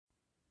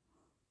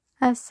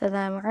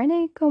Assalamu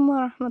alaikum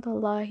wa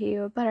rahmatullahi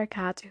wa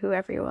barakatuhu,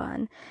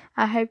 everyone.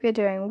 I hope you're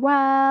doing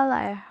well.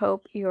 I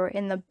hope you're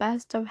in the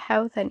best of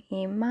health and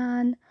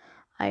iman.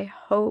 I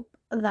hope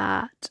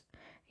that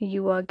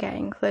you are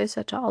getting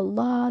closer to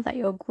Allah, that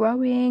you're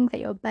growing,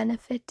 that you're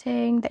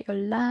benefiting, that you're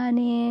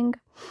learning,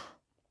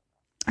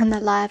 and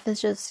that life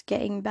is just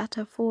getting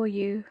better for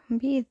you.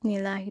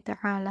 Bi-idhnillahi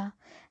ta'ala.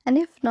 And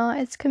if not,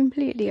 it's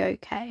completely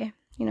okay.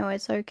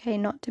 It's okay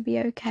not to be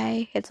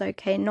okay. It's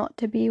okay not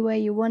to be where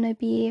you want to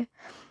be.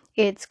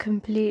 It's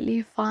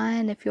completely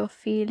fine if you're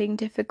feeling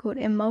difficult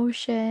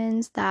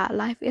emotions, that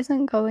life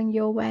isn't going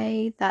your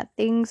way, that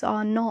things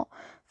are not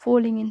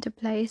falling into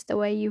place the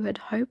way you had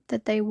hoped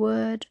that they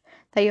would,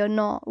 that you're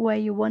not where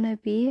you want to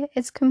be.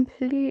 It's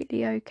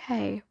completely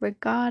okay,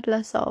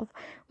 regardless of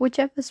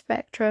whichever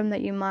spectrum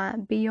that you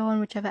might be on,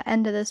 whichever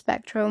end of the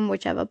spectrum,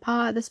 whichever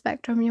part of the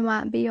spectrum you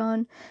might be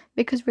on,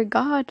 because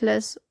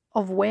regardless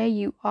of where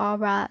you are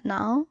right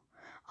now,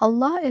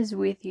 Allah is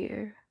with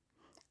you.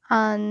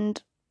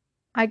 And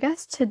I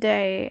guess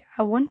today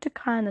I want to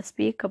kind of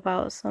speak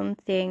about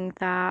something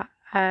that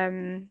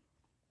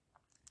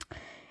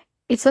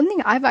it's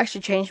something I've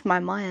actually changed my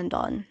mind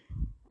on,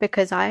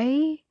 because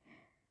okay,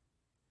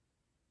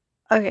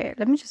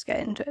 let me just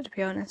get into it, to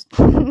be honest.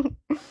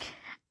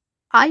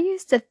 I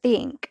used to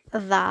think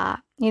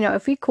that,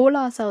 if we call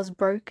ourselves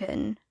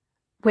broken,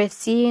 we're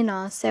seeing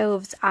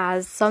ourselves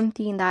as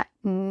something that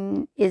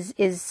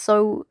is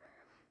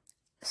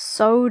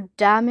so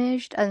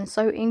damaged and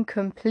so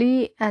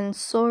incomplete and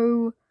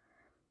so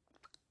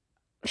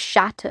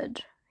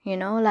shattered,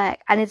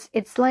 and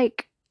it's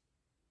like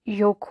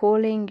you're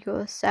calling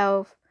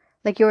yourself,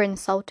 like you're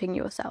insulting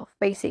yourself,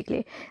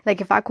 basically. Like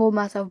if I call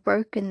myself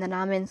broken, then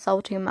I'm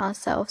insulting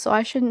myself. So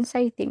I shouldn't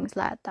say things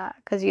like that,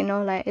 because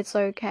like it's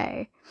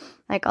okay.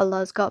 Like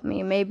Allah's got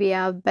me. Maybe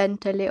I've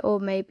bent a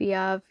little, maybe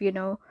I've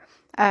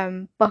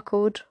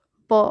buckled,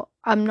 but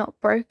I'm not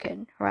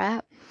broken,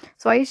 right?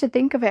 So I used to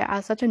think of it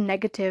as such a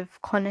negative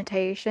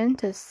connotation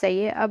to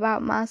say it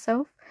about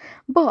myself.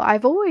 But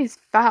I've always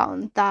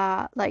found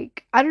that,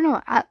 like, I don't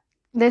know,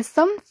 there's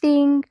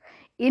something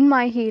in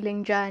my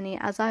healing journey,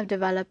 as I've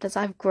developed, as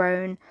I've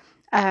grown,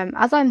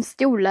 as I'm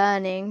still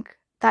learning,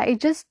 that it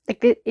just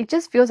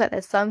feels like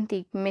there's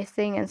something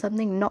missing and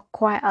something not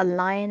quite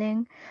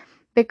aligning,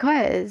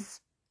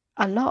 because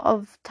a lot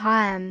of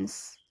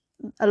times,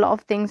 a lot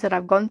of things that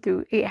I've gone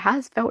through, it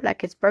has felt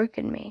like it's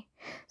broken me.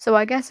 So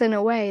I guess in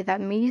a way that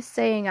me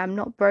saying I'm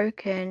not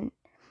broken,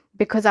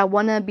 because I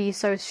want to be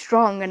so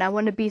strong and I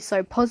want to be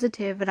so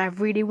positive and I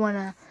really want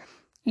to,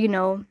 you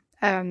know,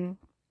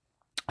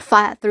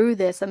 fight through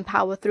this and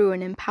power through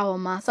and empower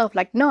myself.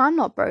 Like, no, I'm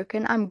not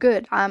broken. I'm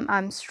good.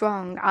 I'm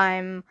strong.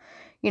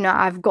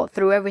 I've got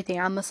through everything.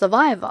 I'm a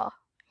survivor.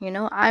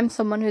 I'm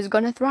someone who's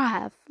gonna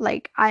thrive.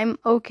 Like, I'm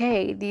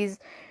okay. These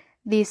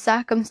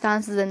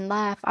circumstances in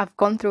life, I've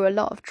gone through a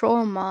lot of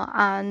trauma,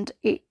 and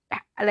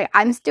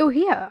I'm still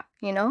here.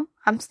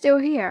 I'm still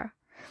here.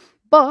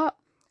 But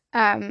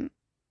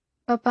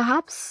but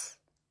perhaps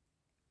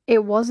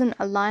it wasn't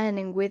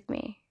aligning with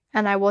me,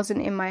 and I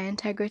wasn't in my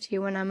integrity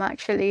when I'm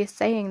actually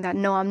saying that,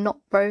 no, I'm not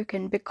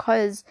broken,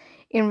 because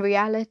in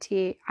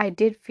reality I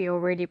did feel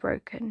really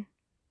broken.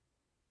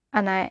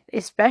 And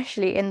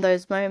especially in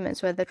those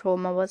moments where the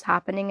trauma was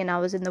happening and I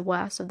was in the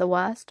worst of the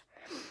worst,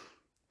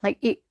 like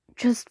it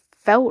just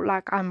felt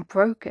like I'm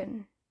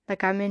broken,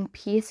 like I'm in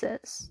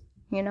pieces,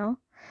 you know?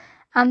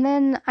 And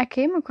then I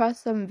came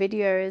across some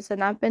videos,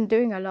 and I've been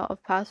doing a lot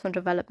of personal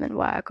development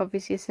work,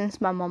 obviously, since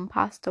my mom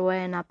passed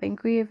away, and I've been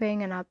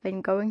grieving and I've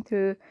been going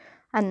through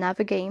and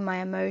navigating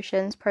my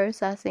emotions,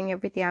 processing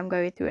everything I'm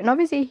going through. And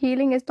obviously,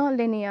 healing is not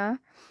linear.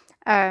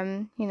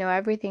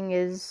 Everything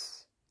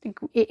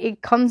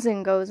it comes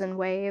and goes in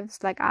waves.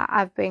 Like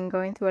I've been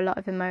going through a lot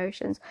of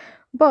emotions,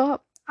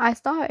 but I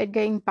started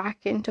getting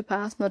back into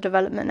personal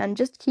development and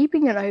just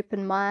keeping an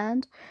open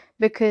mind,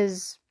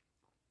 because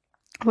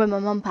when my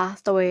mum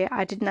passed away,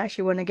 I didn't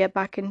actually want to get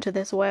back into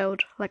this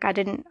world. Like I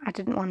didn't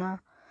want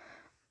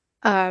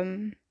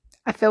to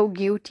I felt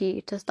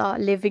guilty to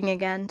start living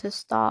again, to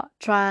start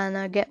trying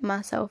to get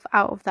myself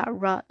out of that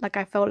rut. Like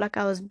I felt like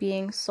I was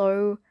being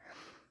so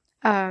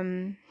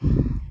um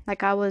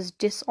like I was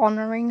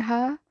dishonoring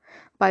her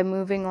by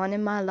moving on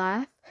in my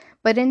life.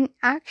 But in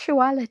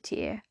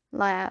actuality,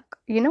 like,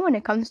 when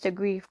it comes to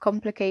grief,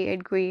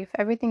 complicated grief,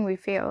 everything we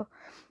feel,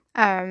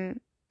 um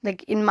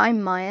like in my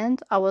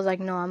mind I was like,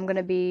 no, I'm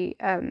gonna be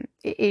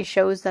it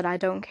shows that I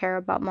don't care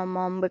about my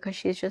mom because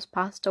she's just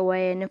passed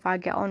away, and if I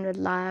get on with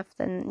life,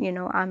 then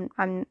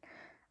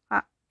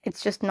I,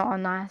 it's just not a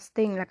nice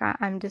thing. Like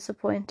I'm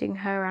disappointing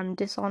her, I'm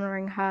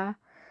dishonoring her.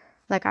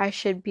 Like I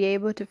should be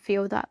able to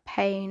feel that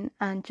pain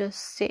and just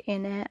sit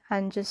in it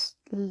and just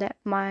let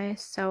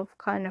myself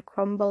kind of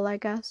crumble, I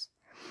guess.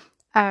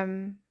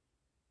 um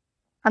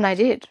and I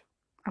did.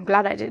 I'm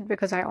glad I did,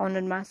 because I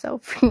honored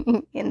myself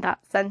in that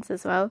sense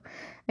as well.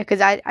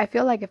 Because I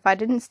feel like if I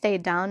didn't stay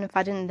down, if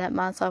I didn't let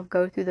myself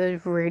go through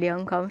those really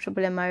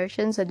uncomfortable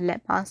emotions and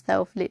let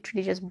myself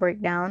literally just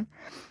break down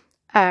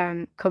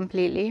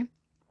completely,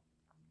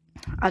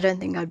 I don't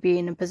think I'd be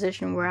in a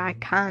position where I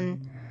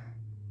can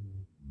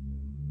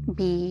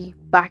be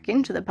back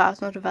into the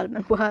personal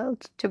development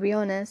world, to be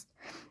honest,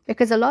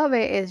 because a lot of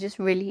it is just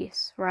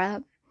release,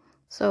 right?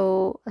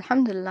 So,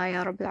 Alhamdulillah,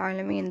 Ya Rabbil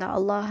Alameen, that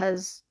Allah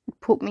has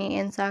put me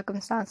in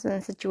circumstances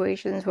and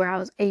situations where I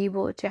was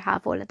able to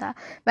have all of that.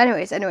 But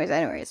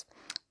anyways.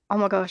 Oh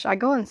my gosh, I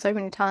go on so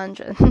many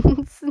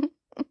tangents.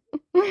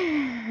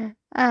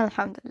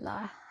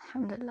 Alhamdulillah.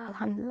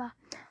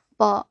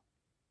 But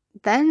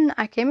then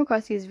I came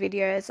across these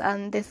videos,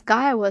 and this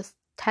guy was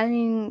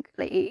telling,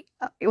 like,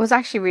 it was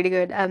actually really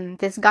good.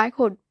 This guy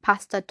called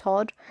Pastor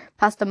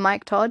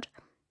Mike Todd.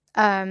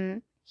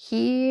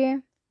 He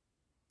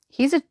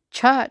he's a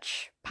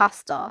church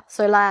pastor,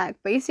 so like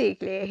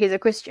basically he's a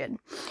Christian,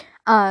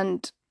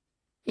 and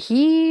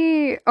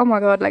oh my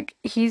god, like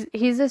he's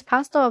this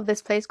pastor of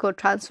this place called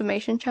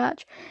Transformation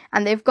Church,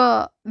 and they've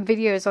got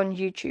videos on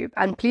YouTube,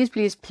 and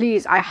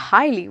please, I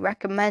highly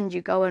recommend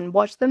you go and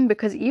watch them,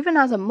 because even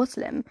as a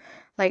Muslim,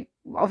 like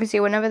obviously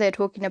whenever they're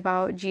talking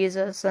about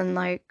Jesus and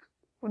like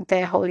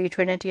their Holy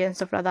Trinity and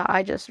stuff like that,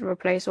 I just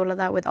replace all of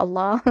that with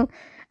Allah.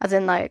 As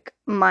in like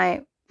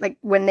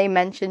when they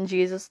mention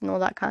Jesus and all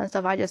that kind of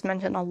stuff, I just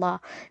mention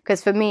Allah,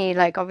 because for me,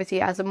 like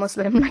obviously as a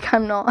Muslim, like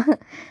I'm not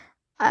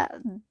uh,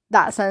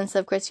 that sense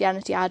of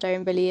Christianity I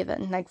don't believe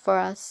in. Like for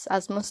us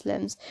as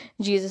Muslims,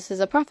 Jesus is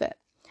a prophet,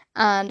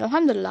 and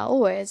Alhamdulillah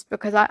always,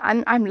 because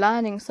I'm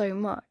learning so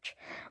much.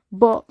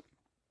 But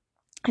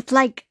it's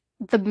like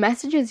the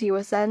messages he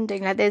was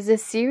sending, like there's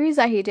this series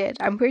that he did,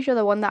 I'm pretty sure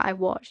the one that I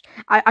watched,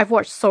 I've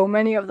watched so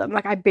many of them,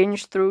 like I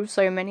binged through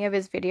so many of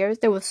his videos,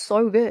 they were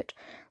so good.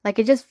 Like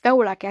it just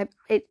felt like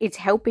it's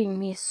helping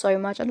me so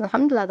much, and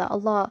Alhamdulillah that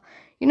Allah,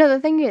 the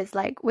thing is,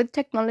 like with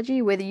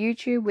technology, with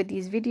YouTube, with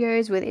these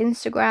videos, with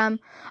Instagram,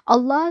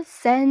 Allah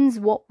sends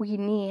what we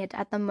need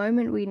at the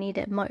moment we need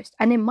it most,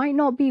 and it might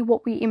not be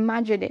what we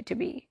imagine it to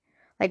be,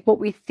 like what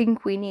we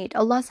think we need.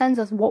 Allah sends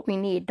us what we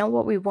need, not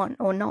what we want,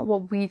 or not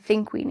what we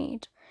think we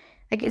need.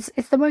 Like it's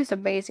the most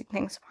amazing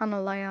thing.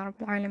 Subhanallah, ya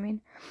Rabbil Alameen.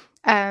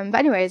 But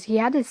anyways, he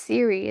had a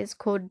series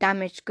called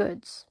Damaged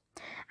Goods,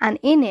 and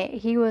in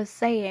it he was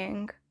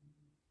saying,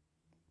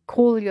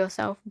 call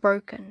yourself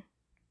broken.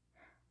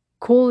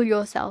 Call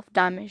yourself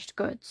damaged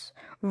goods.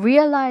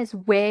 Realize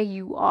where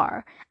you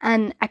are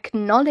and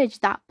acknowledge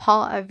that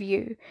part of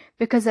you.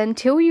 Because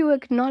until you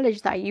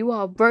acknowledge that you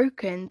are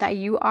broken, that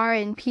you are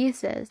in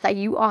pieces, that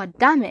you are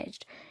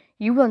damaged,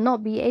 you will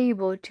not be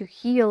able to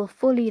heal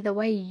fully the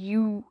way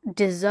you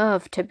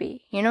deserve to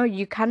be.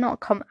 You cannot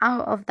come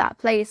out of that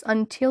place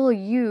until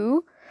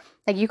you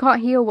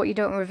can't heal what you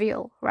don't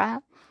reveal,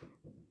 right?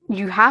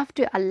 You have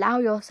to allow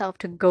yourself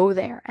to go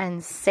there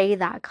and say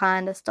that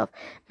kind of stuff,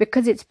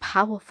 because it's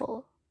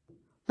powerful.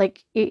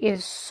 Like, it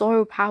is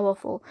so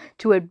powerful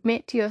to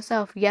admit to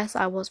yourself, yes,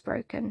 I was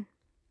broken.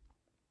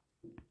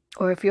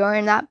 Or if you're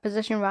in that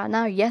position right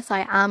now, yes,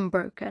 I am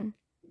broken.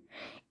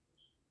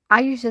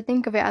 I used to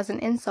think of it as an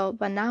insult,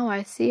 but now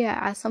I see it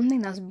as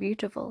something that's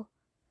beautiful.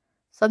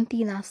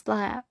 Something that's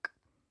like,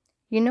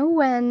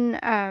 when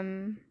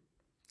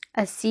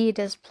a seed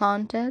is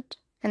planted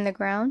in the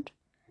ground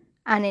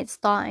and it's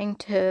starting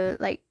to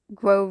like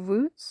grow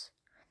roots,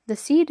 the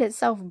seed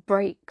itself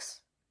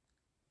breaks.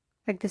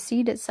 Like the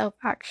seed itself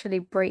actually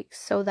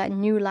breaks so that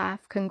new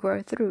life can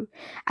grow through.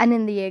 And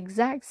in the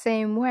exact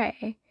same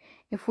way,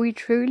 if we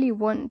truly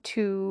want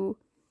to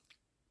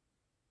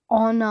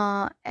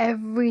honor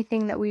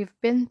everything that we've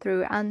been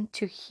through and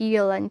to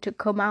heal and to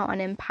come out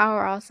and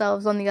empower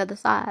ourselves on the other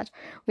side,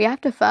 we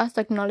have to first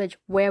acknowledge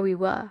where we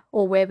were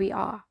or where we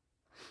are.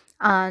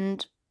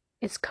 And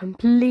it's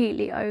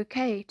completely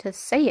okay to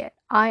say it.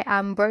 I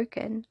am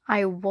broken.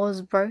 I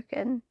was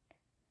broken.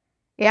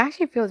 It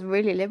actually feels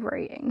really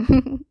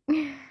liberating.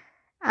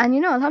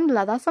 And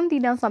alhamdulillah, that's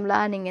something else I'm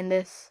learning in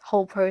this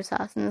whole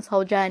process, in this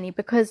whole journey,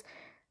 because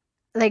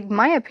like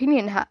my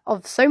opinion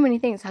of so many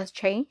things has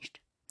changed.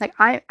 Like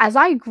as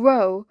I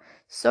grow,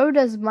 so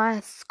does my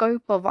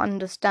scope of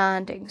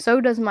understanding,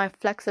 so does my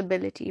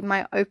flexibility,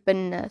 my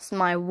openness,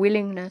 my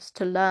willingness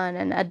to learn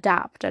and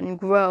adapt and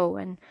grow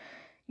and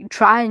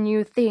try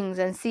new things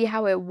and see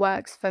how it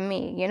works for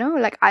me.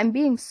 Like I'm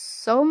being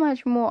so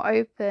much more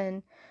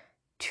open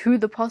to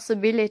the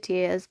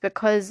possibilities,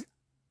 because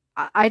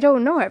I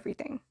don't know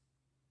everything.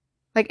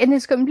 Like, and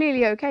it's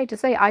completely okay to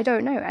say, I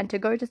don't know, and to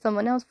go to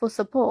someone else for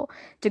support,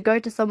 to go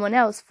to someone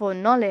else for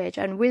knowledge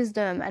and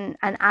wisdom, and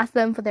ask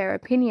them for their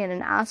opinion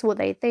and ask what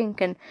they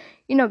think. And,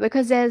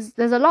 because there's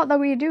a lot that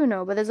we do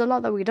know, but there's a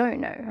lot that we don't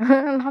know.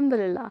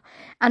 Alhamdulillah.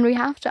 And we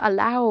have to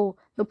allow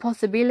the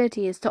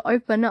possibilities to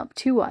open up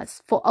to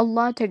us, for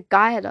Allah to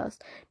guide us,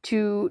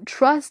 to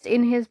trust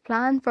in His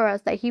plan for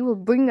us, that He will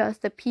bring us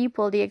the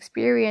people, the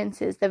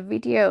experiences, the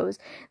videos,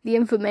 the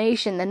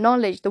information, the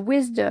knowledge, the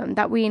wisdom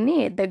that we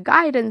need, the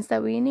guidance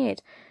that we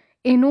need,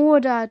 in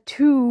order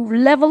to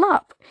level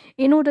up,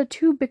 in order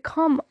to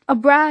become a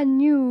brand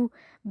new,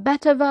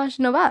 better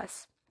version of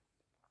us.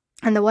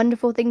 And the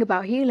wonderful thing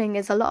about healing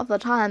is, a lot of the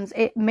times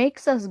it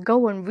makes us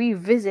go and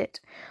revisit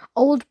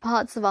old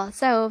parts of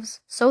ourselves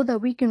so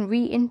that we can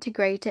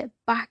reintegrate it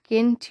back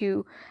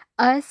into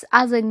us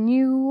as a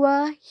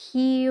newer,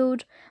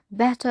 healed,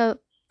 better,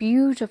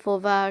 beautiful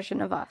version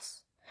of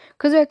us.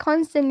 Because we're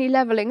constantly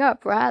leveling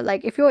up, right?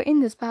 Like, if you're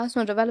in this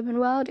personal development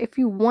world, if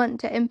you want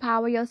to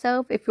empower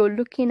yourself, if you're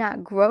looking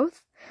at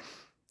growth,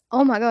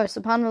 oh my gosh,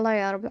 subhanallah,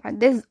 ya Rabbi,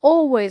 there's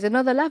always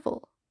another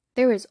level.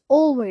 There is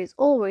always,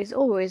 always,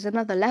 always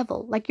another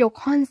level. Like, you're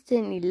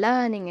constantly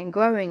learning and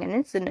growing, and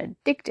it's an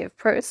addictive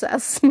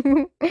process.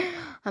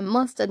 I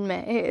must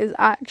admit, it is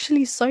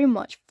actually so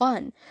much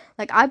fun.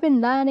 Like, I've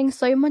been learning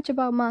so much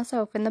about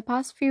myself in the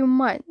past few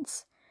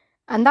months,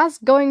 and that's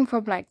going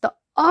from like the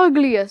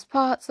ugliest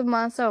parts of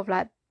myself,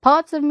 like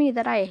parts of me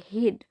that I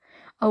hid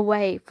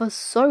away for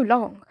so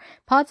long,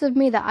 parts of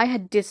me that I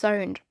had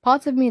disowned,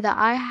 parts of me that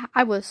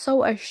I was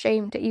so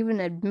ashamed to even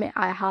admit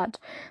I had,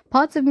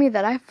 parts of me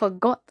that I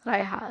forgot that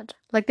I had.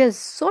 Like, there's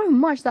so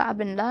much that I've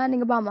been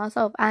learning about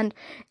myself, and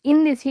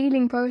in this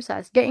healing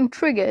process, getting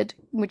triggered,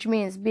 which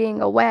means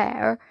being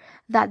aware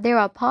that there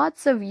are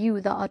parts of you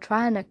that are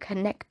trying to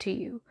connect to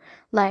you.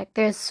 Like,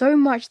 there's so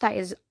much that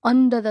is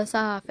under the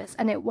surface,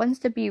 and it wants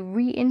to be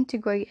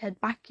reintegrated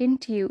back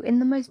into you in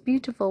the most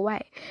beautiful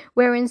way,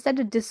 where instead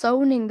of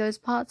disowning those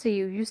parts of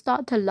you, you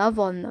start to love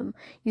on them.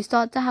 You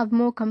start to have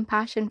more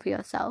compassion for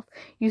yourself.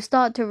 You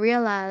start to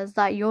realize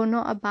that you're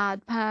not a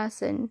bad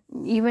person,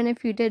 even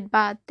if you did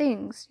bad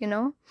things, you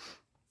know?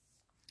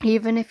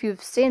 Even if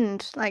you've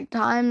sinned, like,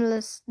 time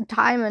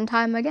and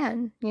time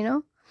again, you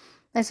know?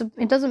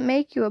 It doesn't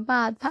make you a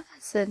bad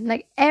person.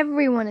 Like,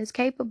 everyone is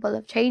capable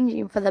of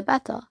changing for the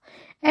better.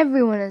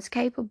 Everyone is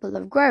capable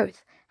of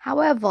growth.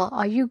 However,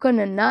 are you going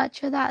to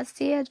nurture that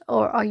seed,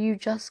 or are you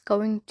just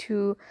going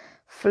to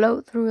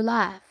float through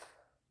life?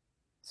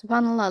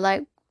 SubhanAllah,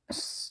 like,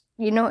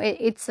 you know,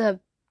 it's a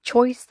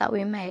choice that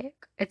we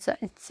make. It's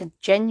a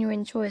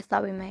genuine choice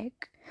that we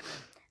make.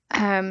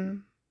 But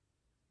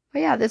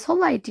yeah, this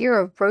whole idea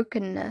of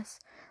brokenness,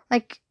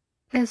 like,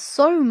 there's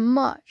so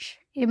much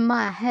in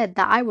my head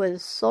that I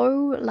was so,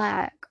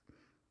 like,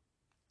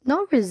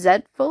 not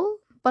resentful,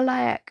 but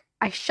like,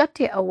 I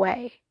shut it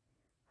away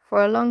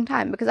for a long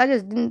time because I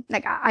just didn't,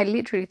 like, I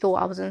literally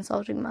thought I was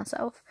insulting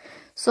myself.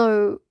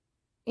 So,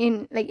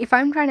 if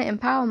I'm trying to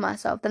empower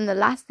myself, then the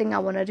last thing I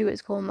want to do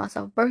is call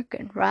myself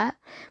broken, right?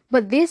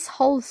 But this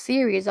whole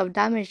series of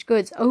damaged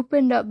goods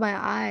opened up my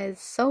eyes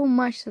so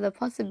much to the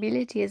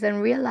possibilities,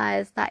 and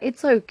realized that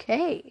it's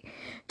okay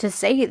to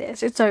say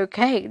this. It's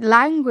okay.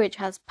 Language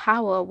has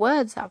power.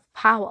 Words have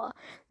power.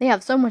 They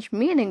have so much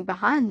meaning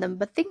behind them.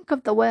 But think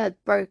of the word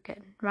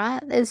broken,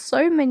 right? There's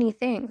so many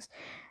things.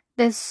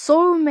 There's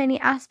so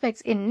many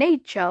aspects in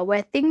nature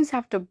where things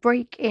have to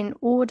break in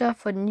order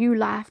for new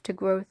life to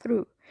grow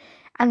through.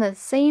 And the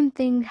same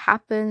thing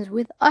happens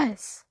with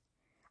us.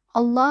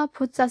 Allah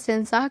puts us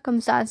in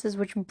circumstances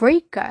which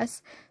break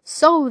us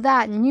so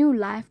that new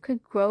life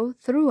could grow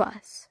through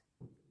us.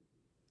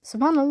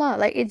 SubhanAllah,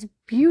 like, it's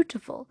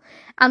beautiful.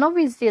 And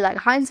obviously, like,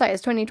 hindsight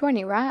is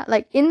 2020, right?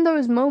 Like, in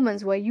those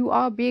moments where you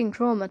are being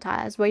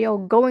traumatized, where you're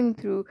going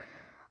through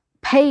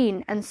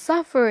pain and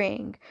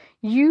suffering,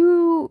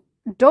 you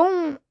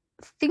don't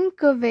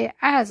think of it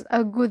as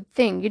a good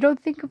thing. You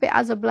don't think of it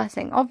as a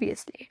blessing,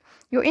 obviously.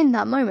 You're in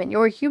that moment.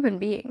 You're a human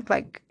being.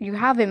 Like, you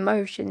have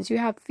emotions, you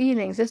have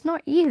feelings. It's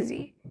not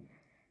easy.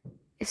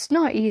 It's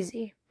not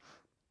easy.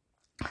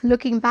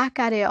 Looking back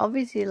at it,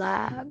 obviously,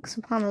 like,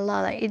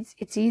 subhanAllah, like,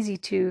 it's easy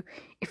to,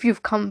 if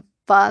you've come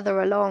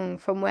further along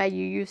from where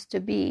you used to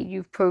be,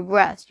 you've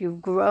progressed,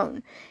 you've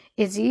grown,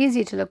 it's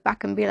easy to look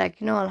back and be like,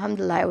 you know,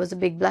 alhamdulillah, it was a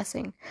big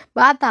blessing.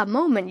 But at that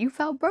moment, you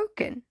felt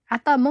broken.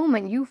 At that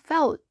moment, you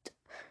felt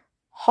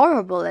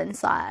horrible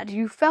inside.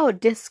 You felt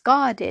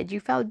discarded. You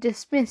felt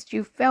dismissed.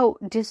 You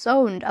felt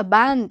disowned,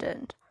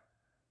 abandoned.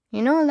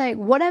 You know, like,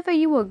 whatever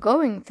you were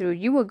going through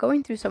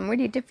some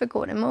really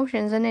difficult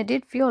emotions, and it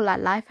did feel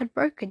like life had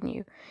broken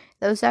you.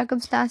 Those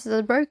circumstances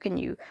had broken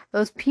you.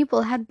 Those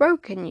people had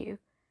broken you.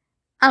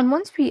 And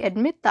once we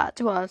admit that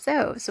to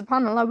ourselves,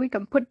 subhanAllah, we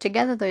can put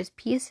together those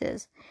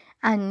pieces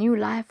and new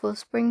life will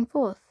spring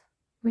forth.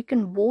 We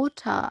can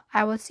water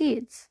our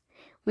seeds.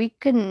 We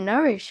can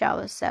nourish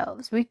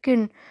ourselves. We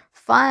can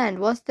find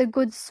what's the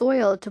good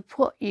soil to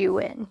put you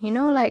in, you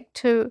know, like,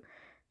 to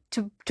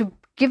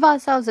give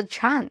ourselves a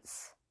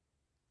chance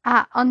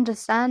at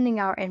understanding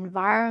our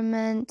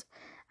environment,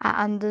 at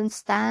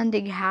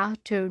understanding how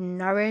to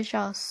nourish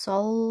our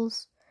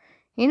souls.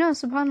 You know,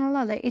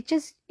 subhanAllah,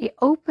 like, it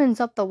opens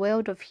up the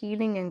world of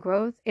healing and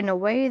growth in a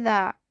way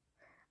that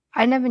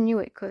I never knew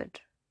it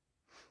could.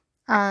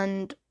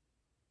 And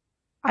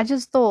I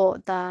just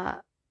thought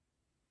that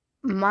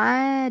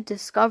my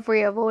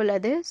discovery of all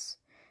of this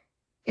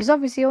is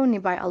obviously only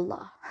by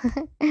Allah.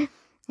 You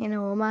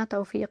know, وَمَا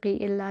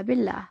تَوْفِيقِي إِلَّا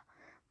بِاللَّهِ.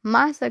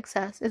 My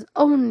success is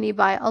only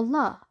by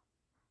Allah.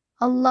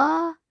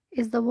 Allah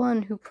is the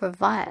one who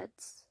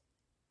provides.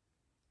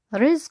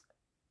 Rizq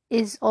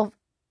is of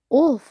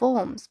all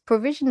forms.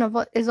 Provision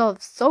is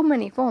of so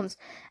many forms.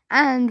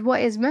 And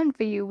what is meant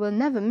for you will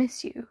never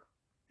miss you.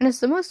 And it's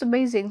the most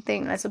amazing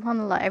thing. Like,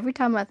 subhanAllah, every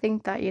time I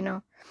think that, you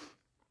know,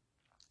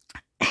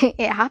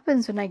 it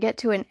happens when I get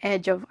to an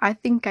edge of I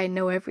think I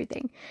know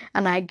everything,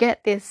 and I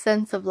get this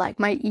sense of like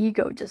my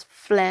ego just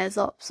flares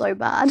up so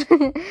bad.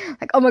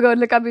 Like, oh my god,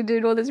 look, I've been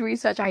doing all this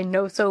research, I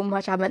know so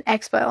much, I'm an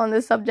expert on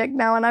this subject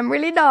now, and I'm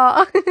really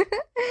not.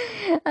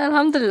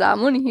 Alhamdulillah,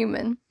 I'm only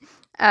human.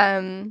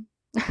 Um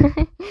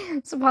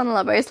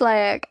SubhanAllah, but it's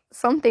like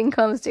something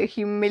comes to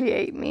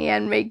humiliate me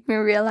and make me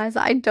realize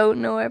that I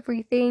don't know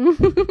everything.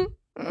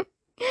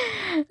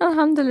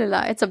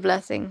 Alhamdulillah, it's a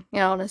blessing.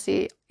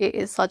 Honestly, it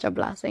is such a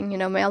blessing.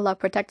 May Allah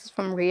protect us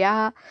from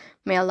riyah.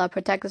 May Allah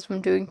protect us from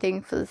doing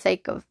things for the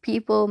sake of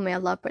people. May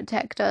Allah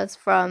protect us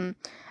from,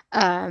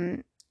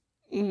 um,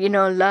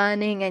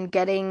 learning and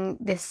getting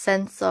this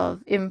sense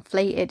of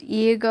inflated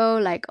ego.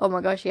 Like, oh my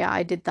gosh, yeah,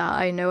 I did that.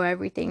 I know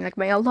everything. Like,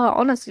 may Allah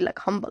honestly, like,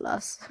 humble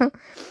us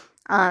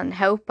and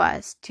help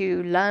us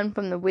to learn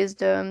from the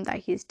wisdom that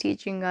He's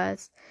teaching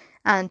us,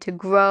 and to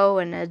grow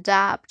and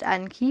adapt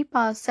and keep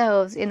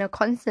ourselves in a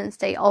constant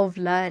state of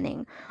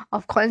learning,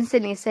 of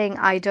constantly saying,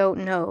 I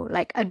don't know,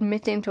 like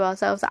admitting to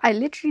ourselves, I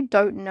literally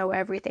don't know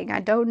everything, I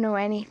don't know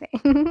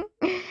anything.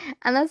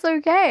 And that's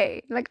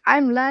okay. Like,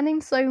 I'm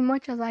learning so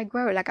much as I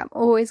grow. Like, I'm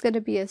always going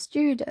to be a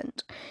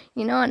student,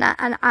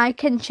 and I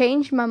can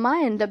change my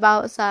mind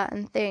about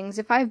certain things.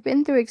 If I've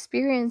been through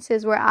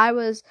experiences where I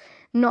was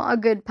not a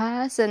good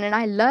person and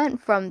I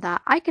learned from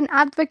that, I can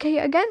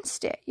advocate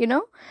against it.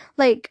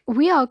 Like,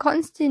 we are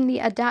constantly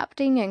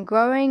adapting and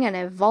growing and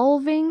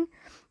evolving.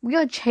 We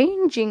are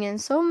changing in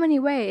so many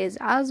ways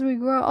as we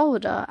grow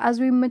older, as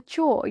we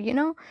mature.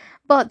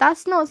 But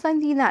that's not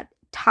something that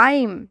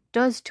time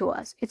does to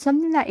us. It's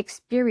something that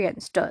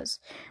experience does.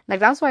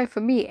 Like, that's why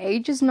for me,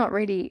 age is not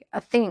really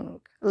a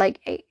thing. Like,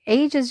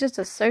 age is just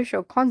a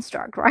social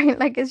construct, right?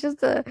 Like, it's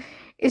just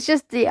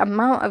the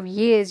amount of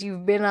years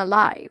you've been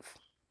alive.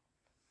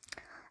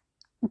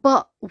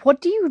 But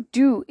what do you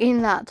do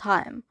in that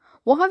time?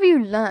 What have you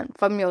learned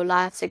from your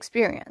life's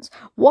experience?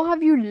 What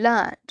have you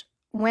learned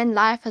when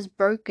life has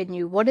broken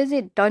you? What has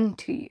it done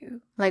to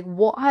you? Like,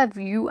 what have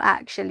you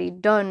actually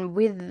done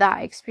with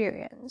that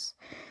experience?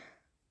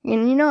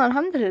 And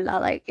alhamdulillah,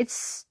 like,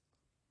 it's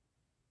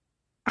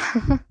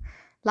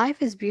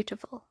life is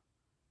beautiful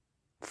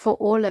for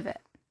all of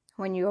it.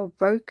 When you're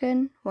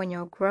broken, when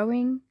you're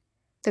growing,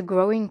 the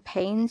growing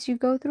pains you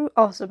go through.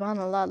 Oh,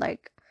 subhanallah,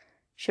 like,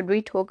 should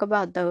we talk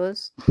about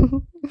those?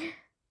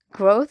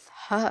 Growth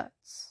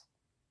hurts.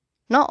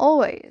 Not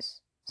always.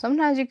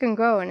 Sometimes you can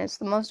grow and it's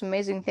the most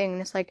amazing thing.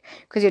 And it's like,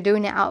 because you're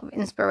doing it out of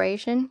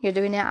inspiration, you're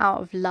doing it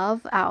out of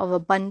love, out of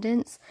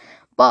abundance.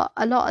 But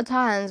a lot of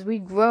times we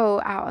grow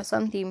out of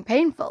something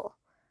painful.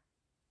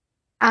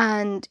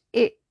 And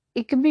it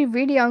can be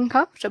really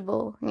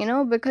uncomfortable,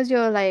 because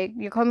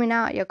you're coming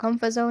out your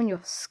comfort zone,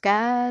 you're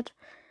scared.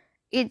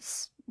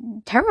 It's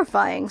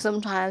terrifying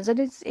sometimes, and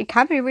it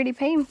can be really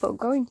painful,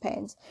 growing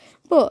pains.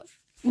 But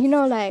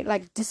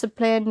like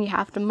discipline, you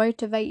have to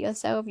motivate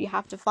yourself, you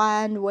have to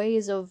find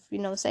ways of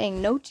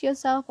saying no to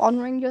yourself,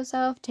 honoring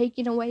yourself,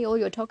 taking away all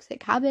your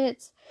toxic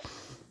habits,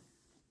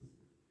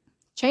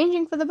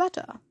 changing for the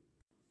better.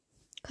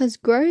 Because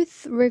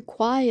growth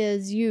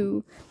requires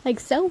you, like,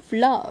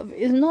 self-love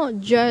is not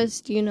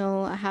just,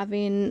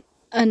 having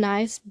a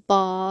nice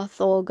bath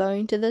or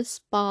going to the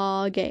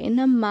spa, getting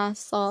a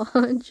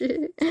massage.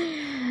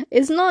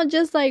 It's not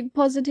just like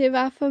positive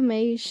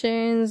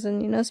affirmations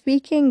and,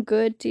 speaking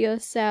good to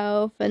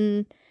yourself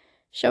and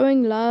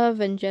showing love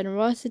and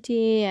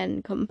generosity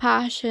and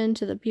compassion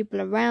to the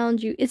people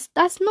around you.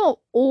 That's not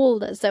all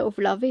that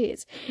self-love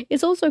is.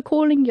 It's also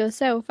calling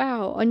yourself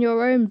out on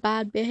your own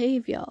bad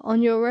behavior,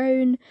 on your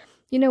own,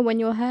 when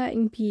you're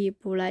hurting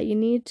people. Like, you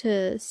need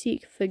to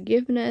seek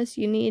forgiveness.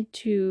 You need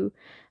to,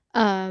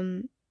 there's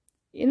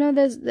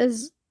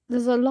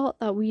a lot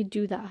that we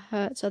do that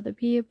hurts other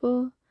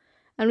people.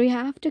 And we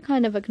have to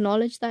kind of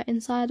acknowledge that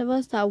inside of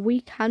us, that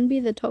we can be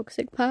the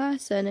toxic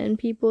person in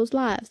people's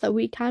lives, that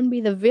we can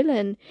be the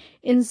villain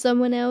in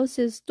someone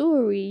else's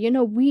story.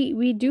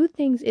 We do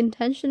things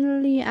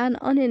intentionally and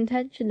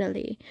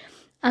unintentionally,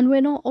 and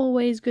we're not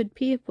always good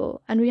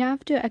people. And we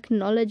have to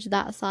acknowledge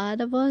that side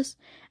of us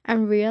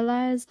and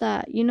realize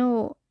that,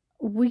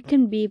 we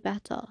can be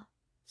better.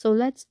 So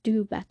let's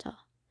do better.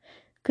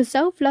 Because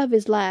self-love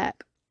is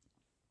like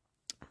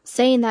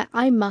saying that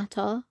I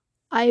matter.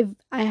 I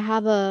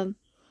have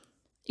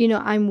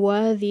I'm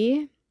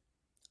worthy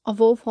of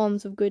all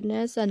forms of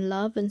goodness and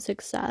love and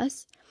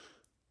success.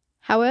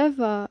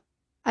 However,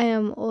 I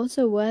am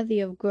also worthy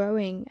of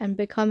growing and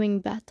becoming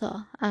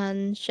better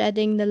and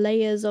shedding the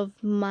layers of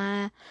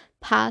my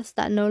past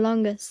that no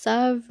longer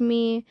serve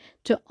me,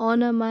 to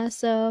honor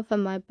myself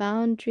and my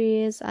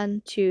boundaries,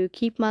 and to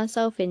keep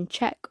myself in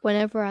check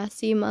whenever I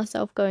see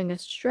myself going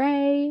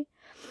astray,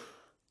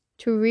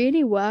 to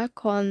really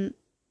work on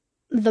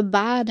the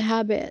bad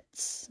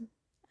habits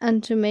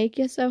and to make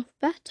yourself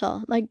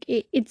better. Like,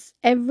 it's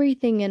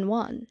everything in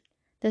one.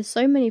 There's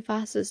so many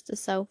facets to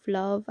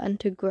self-love and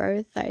to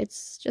growth that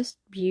it's just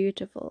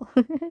beautiful.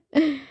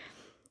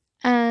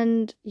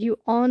 And you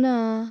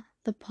honor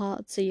the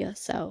parts of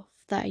yourself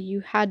that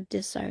you had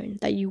disowned,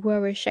 that you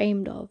were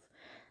ashamed of,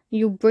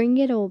 you bring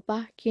it all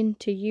back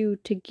into you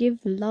to give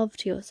love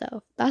to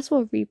yourself. That's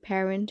what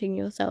reparenting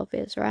yourself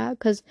is, right?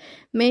 Because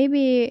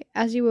maybe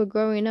as you were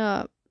growing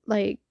up,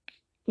 like,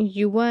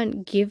 you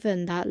weren't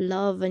given that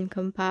love and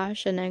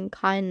compassion and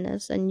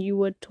kindness, and you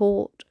were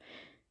taught,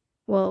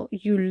 well,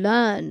 you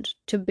learned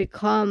to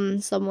become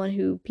someone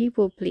who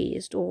people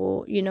pleased,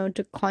 or, you know,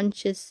 to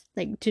conscious,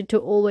 like, to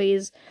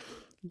always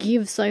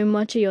give so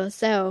much of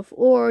yourself,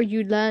 or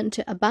you learn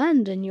to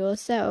abandon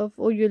yourself,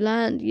 or you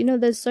learn, you know,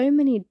 there's so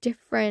many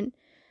different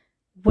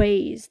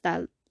ways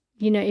that,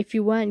 you know, if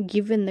you weren't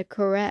given the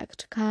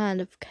correct kind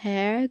of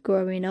care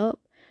growing up,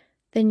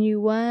 then you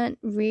weren't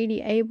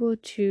really able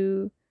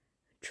to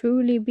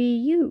truly be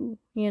you,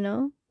 you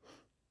know.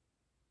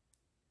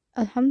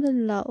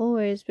 Alhamdulillah,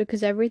 always,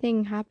 because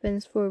everything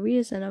happens for a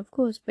reason, of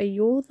course, but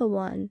you're the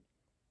one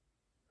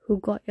who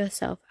got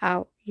yourself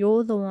out.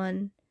 You're the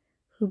one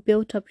who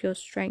built up your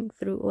strength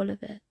through all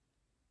of it.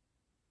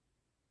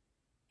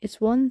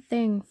 It's one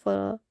thing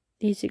for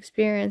these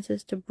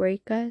experiences to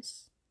break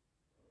us,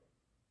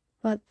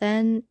 but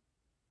then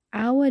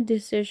our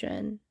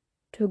decision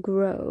to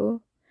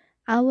grow,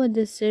 our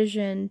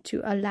decision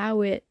to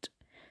allow it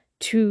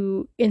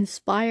to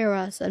inspire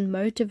us and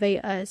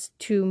motivate us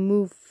to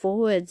move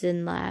forwards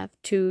in life,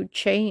 to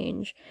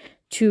change,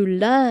 to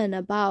learn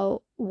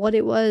about what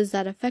it was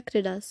that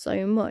affected us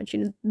so much. You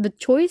know, the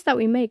choice that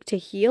we make to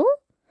heal,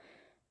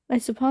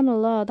 like,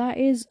 subhanAllah, that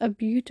is a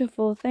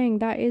beautiful thing.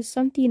 That is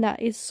something that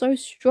is so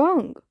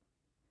strong.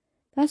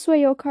 That's where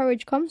your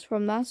courage comes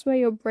from. That's where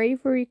your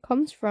bravery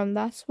comes from.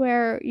 That's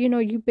where, you know,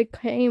 you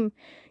became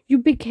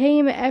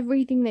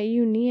everything that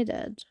you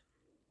needed.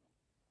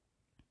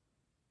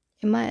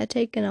 It might have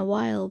taken a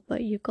while,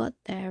 but you got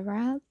there,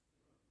 right?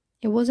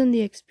 It wasn't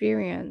the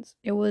experience.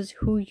 It was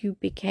who you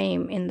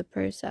became in the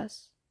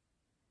process.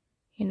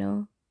 You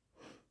know?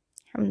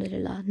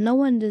 Alhamdulillah. No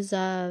one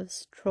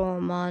deserves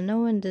trauma.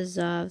 No one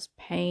deserves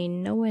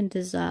pain. No one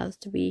deserves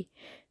to be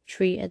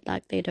treated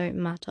like they don't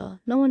matter.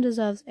 No one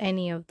deserves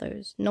any of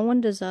those. No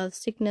one deserves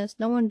sickness.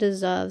 No one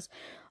deserves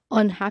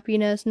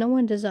unhappiness. No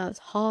one deserves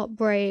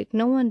heartbreak.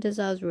 No one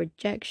deserves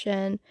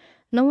rejection.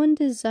 No one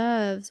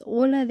deserves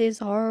all of this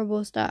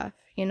horrible stuff,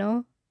 you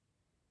know?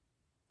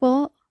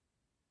 But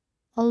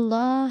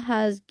Allah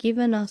has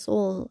given us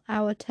all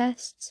our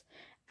tests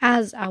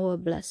as our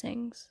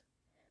blessings,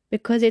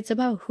 because it's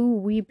about who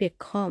we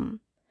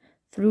become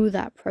through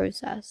that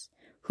process,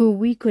 who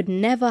we could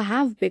never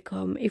have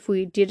become if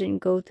we didn't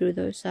go through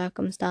those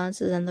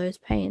circumstances and those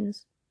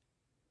pains.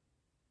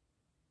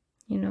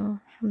 You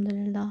know,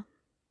 alhamdulillah.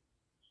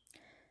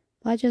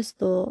 But I just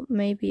thought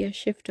maybe a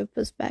shift of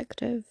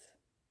perspective,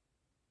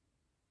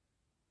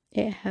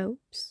 it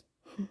helps.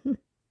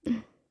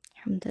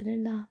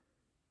 Alhamdulillah.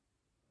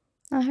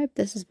 I hope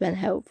this has been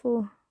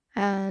helpful,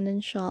 and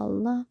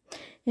inshallah,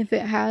 if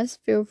it has,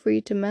 feel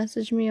free to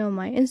message me on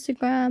my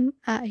Instagram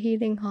at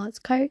Healing Hearts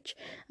Coach.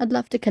 I'd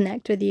love to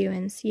connect with you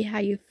and see how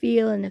you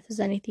feel, and if there's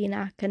anything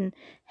I can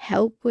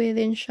help with,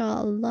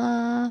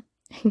 inshallah.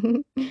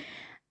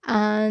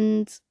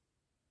 And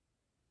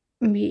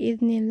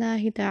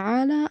bi'idhnillahi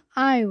ta'ala,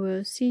 I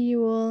will see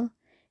you all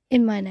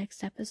in my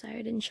next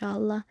episode,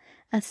 inshallah.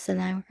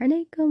 Assalamu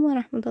alaikum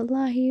wa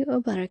rahmatullahi wa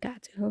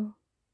barakatuhu.